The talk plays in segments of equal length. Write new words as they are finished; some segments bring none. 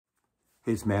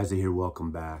Hey, it's Mazzy here.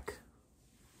 Welcome back.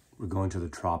 We're going to the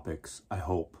tropics, I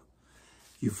hope.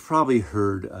 You've probably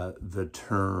heard the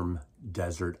term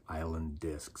desert island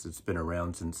discs. It's been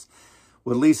around since,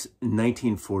 well, at least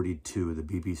 1942. The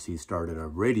BBC started a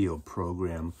radio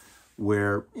program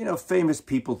where, famous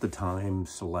people at the time,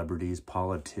 celebrities,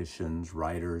 politicians,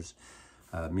 writers,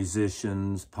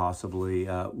 musicians, possibly,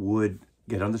 would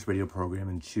get on this radio program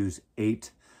and choose 8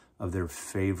 of their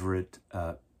favorite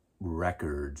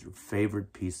records, or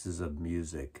favorite pieces of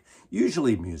music,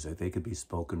 usually music. They could be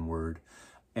spoken word,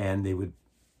 and they would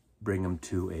bring them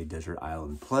to a desert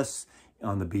island. Plus,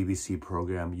 on the BBC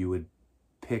program, you would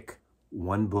pick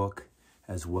one book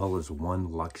as well as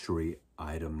one luxury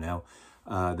item. Now,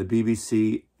 the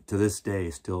BBC to this day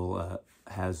still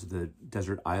has the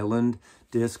desert island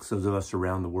discs. Those of us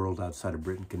around the world outside of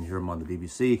Britain can hear them on the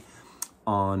BBC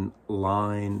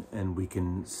online, and we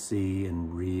can see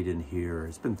and read and hear.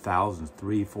 It's been thousands,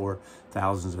 3,000,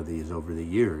 4,000 of these over the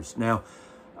years. Now,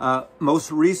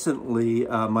 most recently,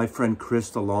 my friend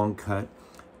Chris the Long Cut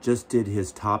just did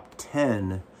his top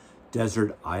 10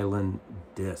 desert island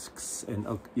discs,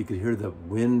 and you could hear the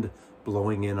wind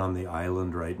blowing in on the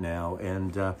island right now.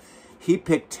 And he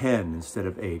picked 10 instead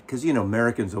of 8 because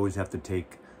Americans always have to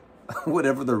take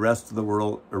whatever the rest of the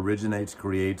world originates,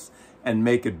 creates, and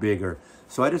make it bigger.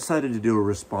 So I decided to do a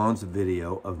response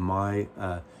video of my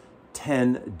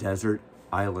 10 desert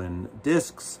island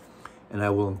discs, and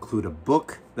I will include a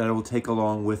book that I will take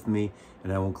along with me,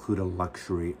 and I will include a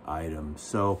luxury item.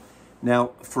 So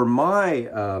now for mine,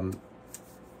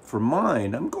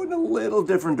 I'm going a little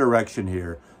different direction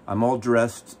here. I'm all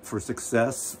dressed for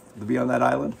success to be on that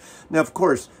island. Now, of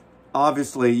course,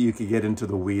 obviously you could get into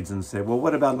the weeds and say, well,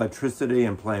 what about electricity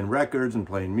and playing records and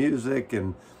playing music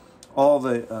and all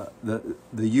the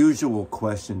usual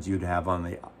questions you'd have on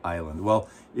the island? Well,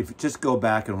 if you just go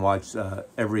back and watch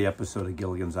every episode of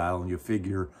Gilligan's Island, you'll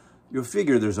figure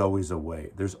there's always a way.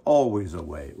 There's always a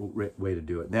way to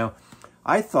do it. Now,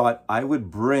 I thought I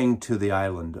would bring to the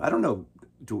island, I don't know,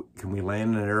 can we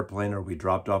land in an airplane or are we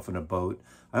dropped off in a boat?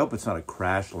 I hope it's not a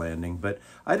crash landing, but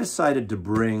I decided to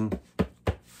bring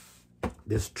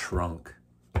this trunk.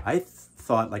 I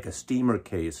thought like a steamer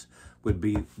case would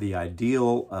be the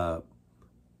ideal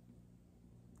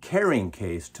carrying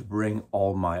case to bring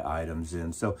all my items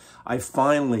in. So I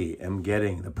finally am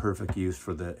getting the perfect use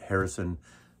for the Harrison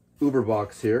Uber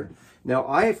box here. Now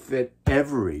I fit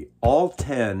all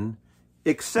 10,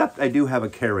 except I do have a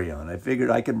carry-on. I figured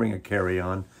I could bring a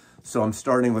carry-on, so I'm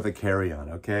starting with a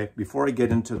carry-on, okay? Before I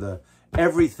get into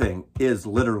everything is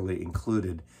literally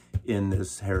included in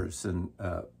this Harrison,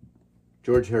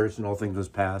 George Harrison, All Things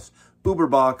Must Pass, Uber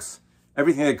box,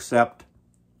 everything except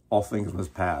All Things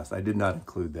Must Pass. I did not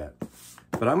include that.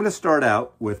 But I'm going to start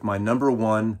out with my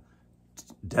 #1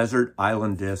 desert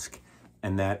island disc,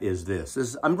 and that is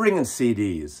this. I'm bringing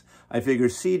CDs. I figure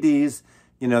CDs,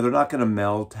 they're not going to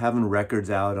melt. Having records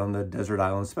out on the desert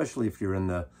island, especially if you're in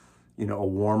a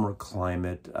warmer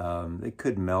climate, they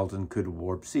could melt and could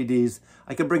warp. CDs,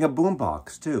 I could bring a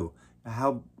boombox too.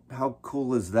 How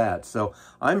cool is that? So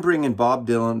I'm bringing Bob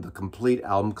Dylan, the complete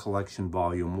album collection,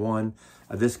 Volume 1.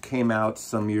 This came out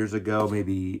some years ago,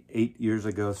 maybe 8 years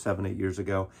ago, 7, 8 years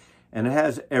ago. And it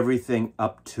has everything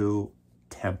up to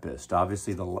Tempest.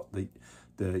 Obviously,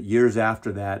 the years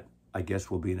after that, I guess,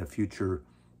 will be in a future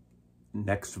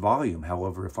next volume.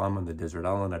 However, if I'm on the desert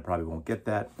island, I probably won't get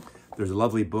that. There's a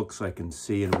lovely book so I can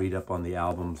see and read up on the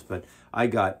albums. But I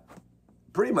got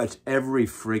pretty much every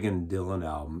friggin' Dylan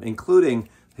album, including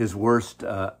his worst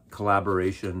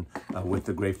collaboration with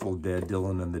the Grateful Dead,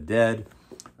 Dylan and the Dead.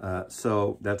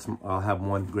 So I'll have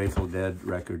one Grateful Dead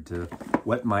record to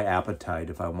whet my appetite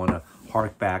if I want to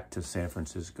hark back to San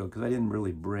Francisco, because I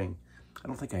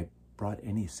don't think I brought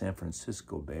any San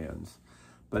Francisco bands.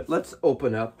 But let's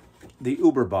open up the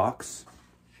Uber box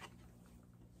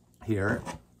here.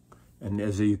 And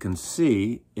as you can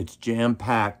see, it's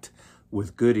jam-packed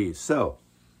with goodies. So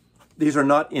these are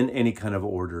not in any kind of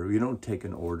order. You don't take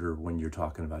an order when you're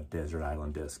talking about desert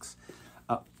island discs.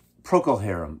 Procol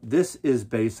Harum. This is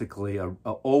basically an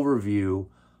overview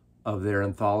of their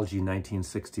anthology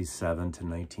 1967 to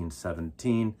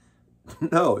 1917.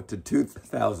 No, to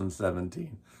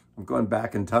 2017. I'm going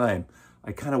back in time.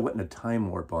 I kind of went in a time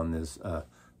warp on this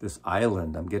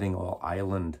island. I'm getting all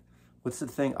island. What's the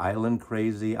thing? Island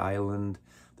crazy, island.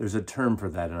 There's a term for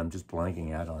that, and I'm just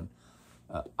blanking out on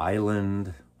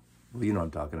island. Well, you know what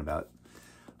I'm talking about.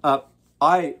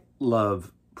 I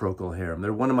love Procol Harum.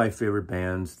 They're one of my favorite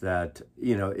bands that,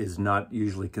 is not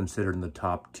usually considered in the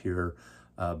top tier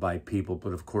by people,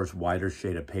 but of course, Wider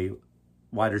Shade of Pale,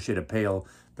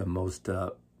 the most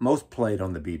most played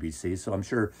on the BBC, so I'm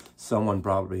sure someone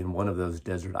probably in one of those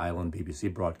Desert Island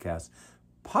BBC broadcasts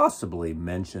possibly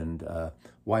mentioned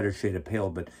Whiter Shade of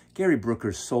Pale, but Gary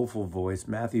Brooker's soulful voice,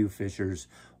 Matthew Fisher's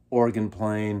organ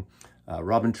playing,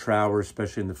 Robin Trower,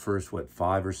 especially in the first,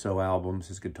 5 or so albums,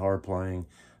 his guitar playing,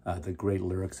 the great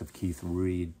lyrics of Keith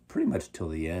Reid, pretty much till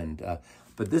the end.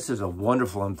 But this is a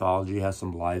wonderful anthology, has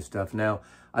some live stuff. Now,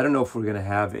 I don't know if we're going to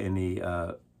have any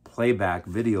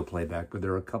video playback, but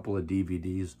there are a couple of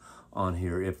DVDs on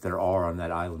here, if there are, on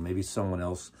that island. Maybe someone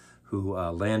else who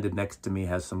landed next to me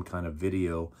has some kind of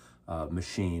video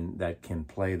machine that can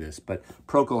play this. But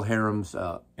Procol Harum's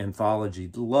anthology,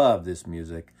 love this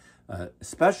music,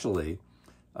 especially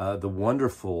the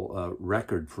wonderful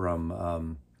record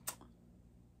from,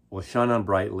 Shine On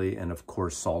Brightly and, of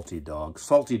course, Salty Dog.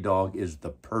 Salty Dog is the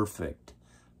perfect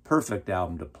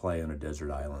album to play on a desert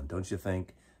island, don't you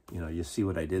think? You know, you see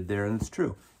what I did there, and it's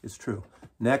true. It's true.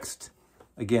 Next,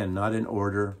 again, not in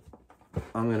order,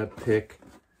 I'm going to pick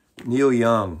Neil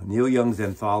Young. Neil Young's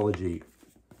anthology.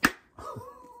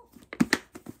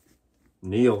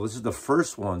 Neil, this is the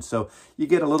first one. So you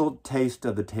get a little taste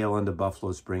of the tail end of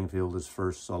Buffalo Springfield, his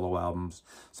first solo albums,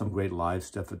 some great live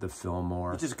stuff at the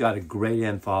Fillmore. Just got a great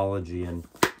anthology, and,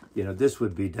 you know, this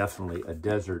would be definitely a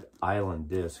desert island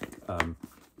disc.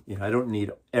 You know, I don't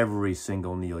need every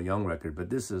single Neil Young record,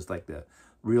 but this is like the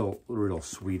real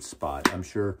sweet spot. I'm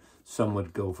sure some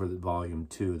would go for the volume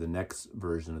 2, the next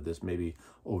version of this, maybe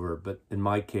over. But in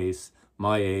my case,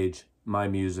 my age, my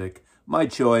music, my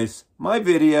choice, my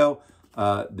video,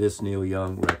 this Neil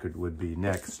Young record would be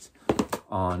next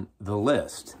on the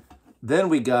list. Then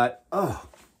we got,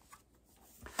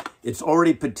 it's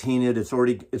already patinaed.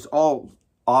 It's all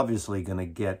obviously going to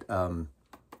get,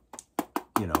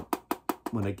 you know,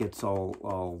 when it gets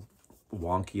all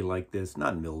wonky like this,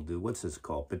 not mildew, what's this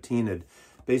called? Patinaed.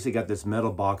 Basically got this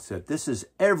metal box set. This is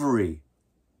every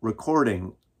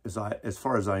recording, as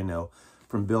far as I know,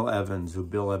 from Bill Evans, who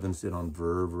Bill Evans did on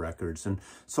Verve Records. And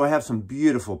so I have some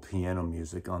beautiful piano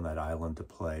music on that island to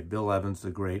play. Bill Evans,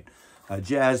 the great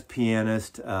jazz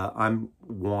pianist. I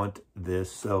want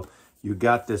this. So you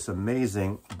got this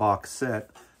amazing box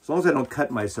set. As long as I don't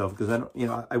cut myself, because I don't, you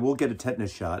know, I will get a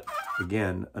tetanus shot.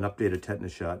 Again, an updated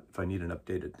tetanus shot, if I need an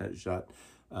updated tetanus shot.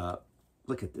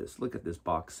 Look at this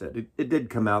box set. It did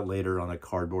come out later on a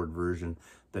cardboard version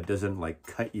that doesn't like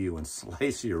cut you and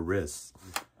slice your wrists.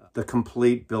 The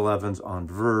complete Bill Evans on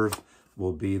Verve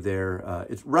will be there.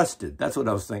 It's rusted. That's what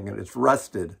I was thinking. It's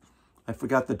rusted. I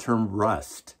forgot the term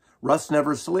rust. Rust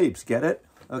never sleeps. Get it?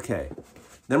 Okay.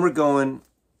 Then we're going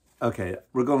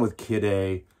with Kid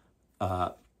A.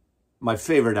 My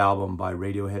favorite album by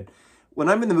Radiohead. When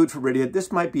I'm in the mood for Radiohead,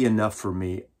 this might be enough for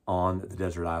me on the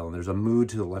desert island. There's a mood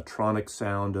to the electronic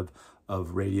sound of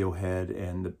Radiohead,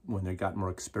 and when they got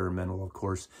more experimental, of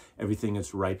course, everything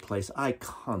is right place. I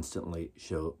constantly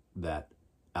show that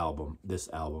album, this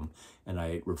album, and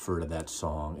I refer to that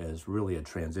song as really a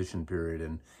transition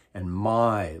period, and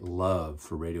my love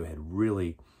for Radiohead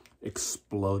really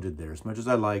exploded there. As much as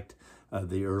I liked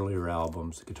the earlier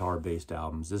albums, guitar-based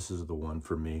albums, this is the one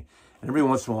for me. And every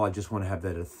once in a while, I just want to have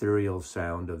that ethereal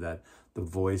sound of the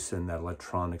voice and that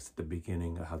electronics at the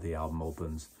beginning of how the album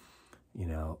opens. You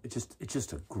know, it's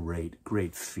just a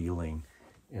great feeling.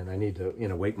 And I need to, you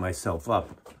know, wake myself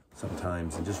up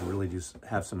sometimes and just really just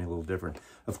have something a little different.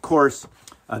 Of course,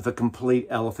 the complete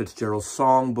Ella Fitzgerald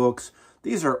songbooks.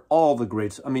 These are all the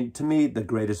greats. I mean, to me, the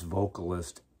greatest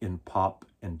vocalist in pop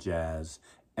and jazz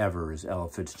ever is Ella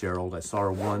Fitzgerald. I saw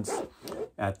her once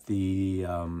at the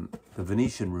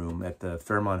Venetian Room at the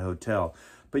Fairmont Hotel.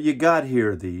 But you got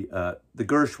here the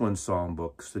Gershwin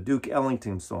songbooks, the Duke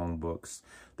Ellington songbooks,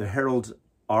 the Harold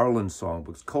Arlen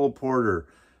songbooks, Cole Porter,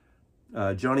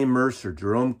 Johnny Mercer,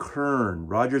 Jerome Kern,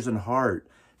 Rodgers and Hart.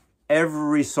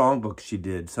 Every songbook she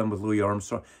did, some with Louis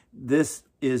Armstrong. This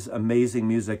is amazing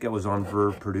music. It was on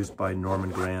Verve, produced by Norman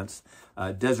Granz.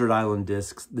 Desert Island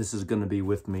Discs. This is going to be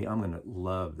with me. I'm going to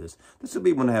love this. This will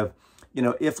be when I have, you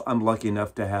know, if I'm lucky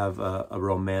enough to have a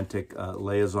romantic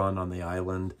liaison on the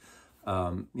island,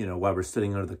 you know, while we're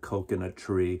sitting under the coconut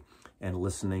tree and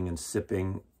listening and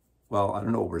sipping. Well, I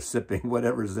don't know what we're sipping.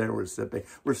 Whatever's there, we're sipping.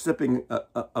 We're sipping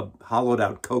a hollowed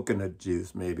out coconut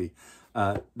juice, maybe.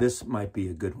 This might be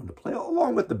a good one to play,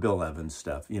 along with the Bill Evans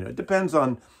stuff. You know, it depends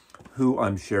on who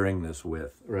I'm sharing this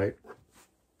with, right?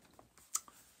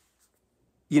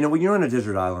 You know, when you're on a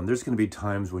desert island, there's going to be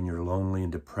times when you're lonely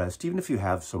and depressed, even if you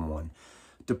have someone.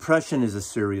 Depression is a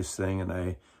serious thing,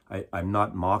 and I'm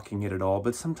not mocking it at all,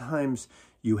 but sometimes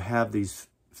you have these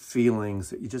feelings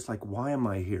that you're just like, why am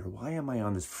I here? Why am I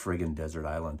on this friggin' desert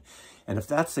island? And if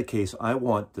that's the case, I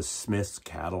want the Smiths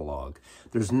catalog.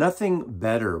 There's nothing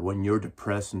better when you're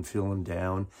depressed and feeling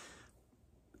down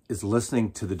is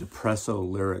listening to the depresso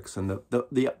lyrics and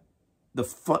the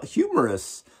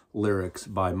humorous lyrics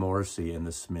by Morrissey and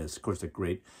the Smiths. Of course, the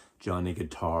great Johnny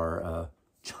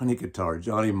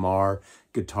Marr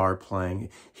guitar playing.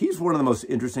 He's one of the most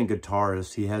interesting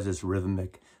guitarists. He has this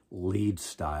rhythmic lead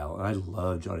style, and I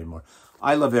love Johnny Marr.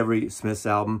 I love every Smiths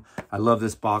album. I love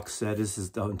this box set. This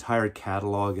is the entire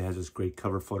catalog. It has this great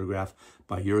cover photograph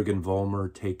by Jürgen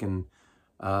Vollmer, taken,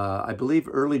 I believe,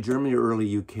 early Germany or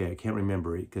early UK. I can't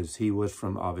remember, because he was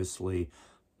from, obviously,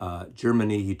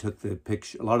 Germany. He took the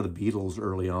picture, a lot of the Beatles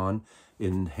early on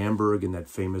in Hamburg, in that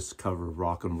famous cover of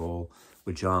Rock and Roll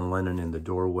with John Lennon in the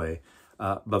doorway.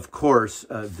 But of course,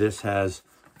 this has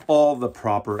all the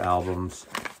proper albums.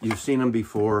 You've seen them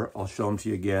before. I'll show them to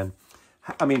you again.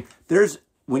 I mean,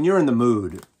 when you're in the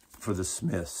mood for the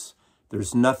Smiths,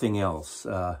 there's nothing else.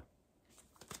 There's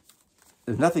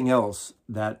nothing else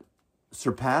that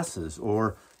surpasses,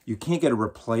 or you can't get a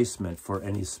replacement for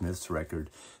any Smiths record.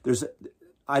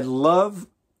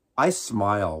 I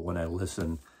smile when I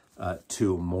listen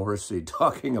to Morrissey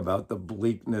talking about the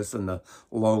bleakness and the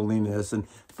loneliness,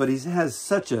 but he has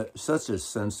such a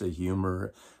sense of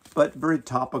humor, but very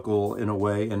topical in a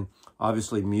way, and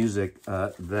obviously music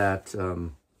that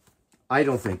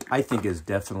I think is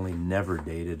definitely never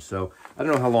dated. So I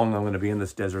don't know how long I'm going to be in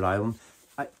this desert island.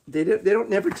 They don't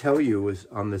never tell you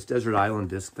on this desert island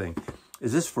disc thing,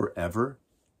 is this forever?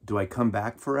 Do I come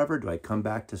back forever? Do I come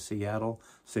back to Seattle,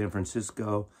 San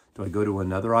Francisco? Do I go to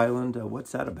another island?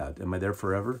 What's that about? Am I there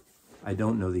forever? I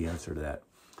don't know the answer to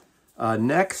that.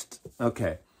 Next,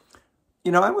 okay.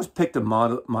 You know, I almost picked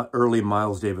my early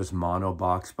Miles Davis mono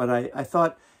box, but I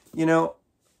thought, you know,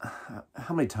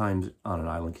 how many times on an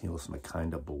island can you listen to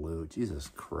Kinda Blue? Jesus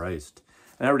Christ.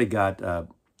 And I already got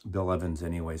Bill Evans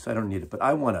anyway, so I don't need it. But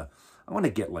I want to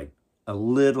get like a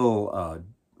little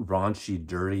raunchy,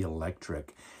 dirty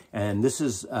electric. And this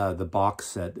is the box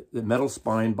set, the metal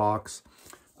spine box.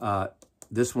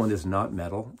 This one is not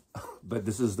metal, but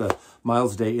this is the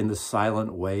Miles Day in the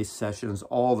Silent Way sessions,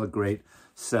 all the great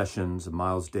sessions of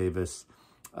Miles Davis.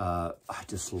 I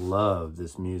just love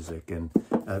this music, and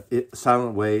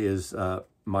Silent Way is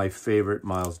my favorite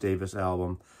Miles Davis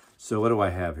album. So what do I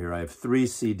have here? I have 3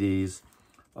 CDs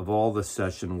of all the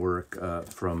session work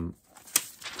from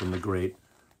the great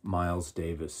Miles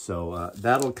Davis. So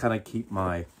that'll kind of keep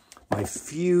my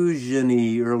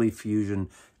fusion-y, early fusion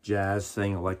jazz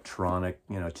thing, electronic,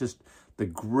 you know, just the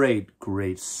great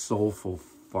soulful,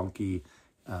 funky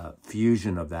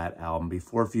fusion of that album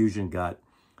before fusion got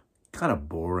kind of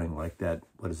boring, like that,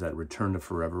 what is that, Return to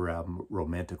Forever album,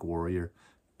 Romantic Warrior.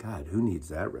 God, who needs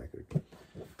that record?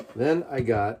 Then I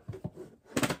got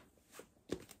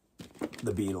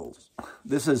the Beatles.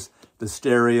 This is the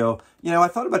stereo. You know, I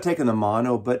thought about taking the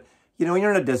mono, but you know, when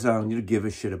you're in a desert island, you don't give a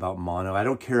shit about mono. I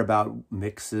don't care about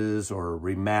mixes or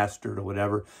remastered or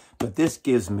whatever, but this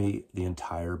gives me the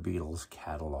entire Beatles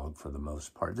catalog for the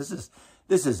most part. This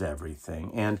is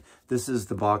everything. And this is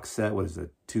the box set. What is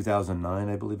it? 2009,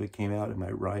 I believe it came out. Am I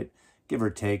right? Give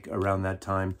or take around that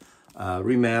time.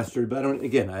 Remastered, but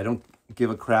I don't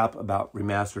give a crap about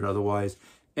remastered otherwise.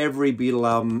 Every Beatle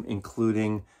album,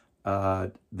 including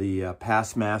the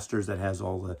Past Masters, that has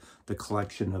all the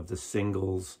collection of the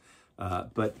singles.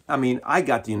 But, I mean, I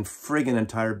got the friggin'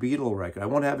 entire Beatle record. I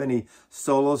won't have any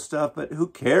solo stuff, but who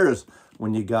cares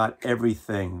when you got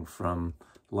everything from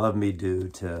Love Me Do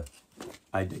to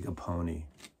I Dig a Pony.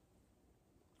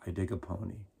 I Dig a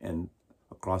Pony. And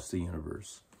Across the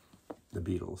Universe, the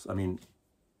Beatles. I mean,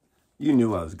 you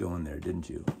knew I was going there, didn't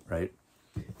you? Right?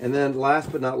 And then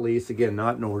last but not least, again,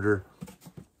 not in order,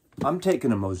 I'm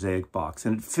taking a Mosaic box,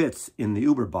 and it fits in the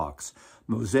Uber box.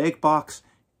 Mosaic box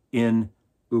in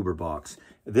Uber box.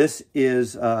 This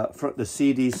is the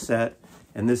CD set,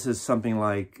 and this is something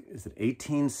like, is it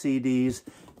 18 CDs?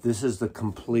 This is the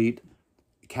complete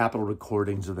Capitol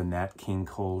recordings of the Nat King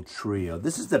Cole Trio.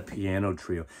 This is the piano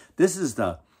trio. This is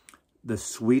the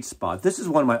sweet spot. This is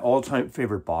one of my all-time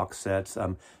favorite box sets.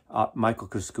 Michael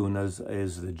Kaskunas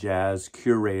is the jazz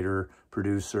curator,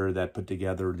 producer that put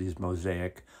together these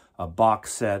Mosaic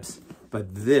box sets,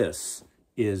 but this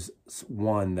is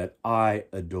one that I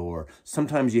adore.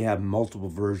 Sometimes you have multiple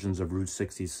versions of Route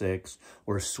 66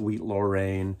 or Sweet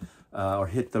Lorraine or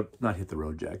not Hit the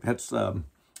Road Jack.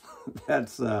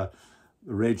 That's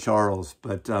Ray Charles.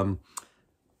 But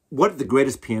what the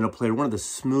greatest piano player, one of the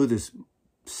smoothest,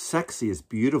 sexiest,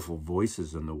 beautiful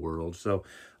voices in the world. So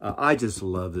I just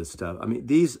love this stuff. I mean,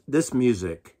 this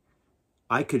music,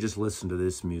 I could just listen to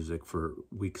this music for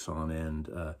weeks on end.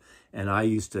 And I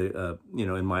used to, you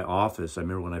know, in my office, I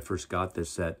remember when I first got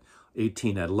this at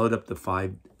 18, I'd load up the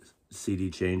 5 CD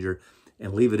changer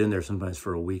and leave it in there sometimes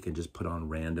for a week and just put on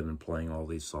random and playing all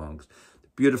these songs.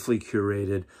 Beautifully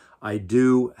curated. I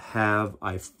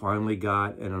finally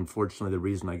got, and unfortunately the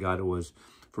reason I got it was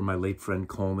from my late friend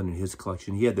Coleman and his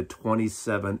collection. He had the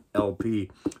 27 LP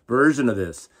version of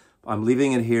this. I'm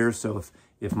leaving it here, so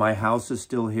if my house is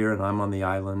still here and I'm on the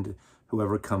island,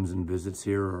 whoever comes and visits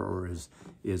here or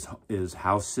is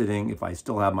house sitting, if I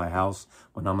still have my house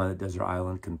when I'm on the desert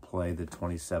island, can play the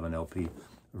 27 LP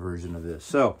version of this.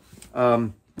 So,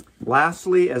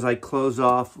 lastly, as I close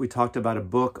off, we talked about a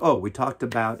book. Oh, we talked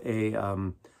about a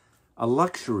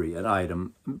luxury, an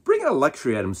item. Bringing a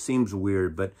luxury item seems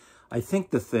weird, but I think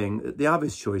the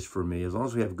obvious choice for me, as long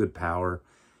as we have good power,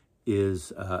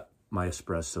 is my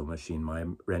espresso machine, my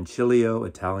Rancilio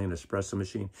Italian espresso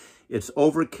machine. It's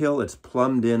overkill. It's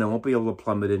plumbed in. I won't be able to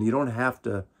plumb it in. You don't have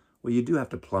to, well, you do have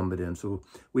to plumb it in. So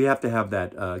we have to have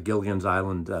that Gilligan's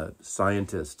Island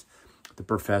scientist, the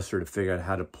professor, to figure out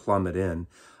how to plumb it in.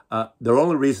 The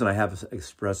only reason I have an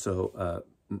espresso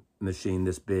machine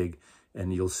this big,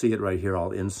 and you'll see it right here,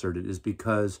 I'll insert it, is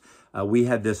because we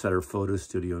had this at our photo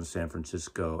studio in San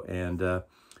Francisco, and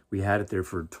we had it there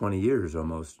for 20 years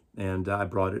almost, and I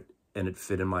brought it, and it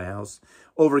fit in my house.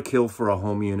 Overkill for a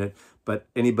home unit, but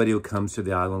anybody who comes to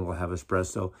the island will have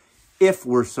espresso. If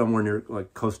we're somewhere near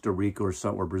like Costa Rica or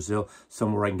somewhere, Brazil,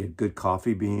 somewhere I can get good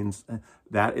coffee beans,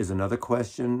 that is another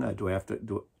question. How do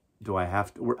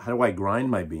I grind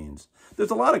my beans?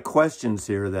 There's a lot of questions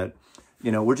here that,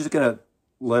 you know, we're just going to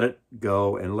let it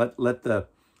go and let the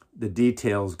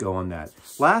details go on that.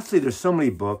 Lastly, there's so many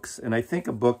books, and I think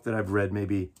a book that I've read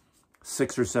maybe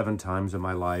 6 or 7 times in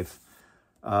my life.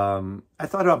 I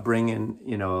thought about bringing,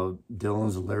 you know,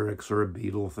 Dylan's lyrics or a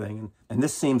Beatle thing. And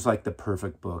this seems like the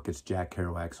perfect book. It's Jack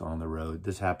Kerouac's On the Road.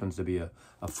 This happens to be a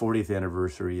 40th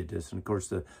anniversary edition. Of course,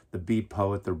 the beat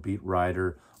poet, the beat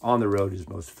writer, On the Road, his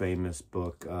most famous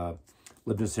book.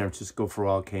 Lived in San Francisco for a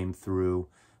while, came through.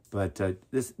 But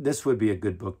this would be a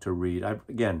good book to read.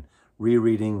 Again,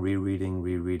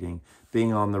 rereading,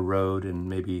 being on the road, and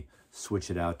maybe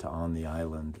switch it out to On the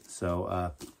Island.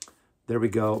 So there we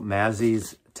go.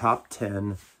 Mazzy's Top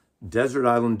 10 Desert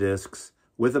Island Discs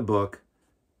with a book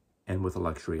and with a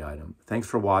luxury item. Thanks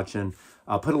for watching.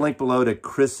 I'll put a link below to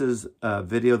Chris's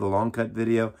video, the long cut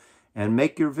video, and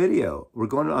make your video. We're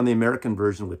going on the American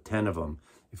version with 10 of them.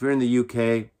 If you're in the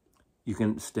UK, you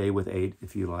can stay with 8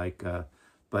 if you like.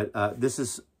 But this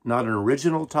is not an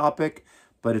original topic,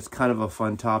 but it's kind of a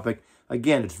fun topic.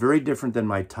 Again, it's very different than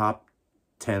my top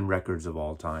 10 records of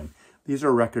all time. These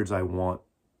are records I want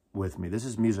with me. This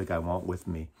is music I want with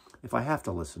me if I have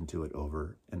to listen to it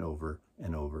over and over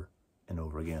and over and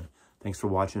over again. Thanks for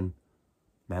watching.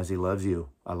 Mazzy loves you.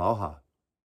 Aloha.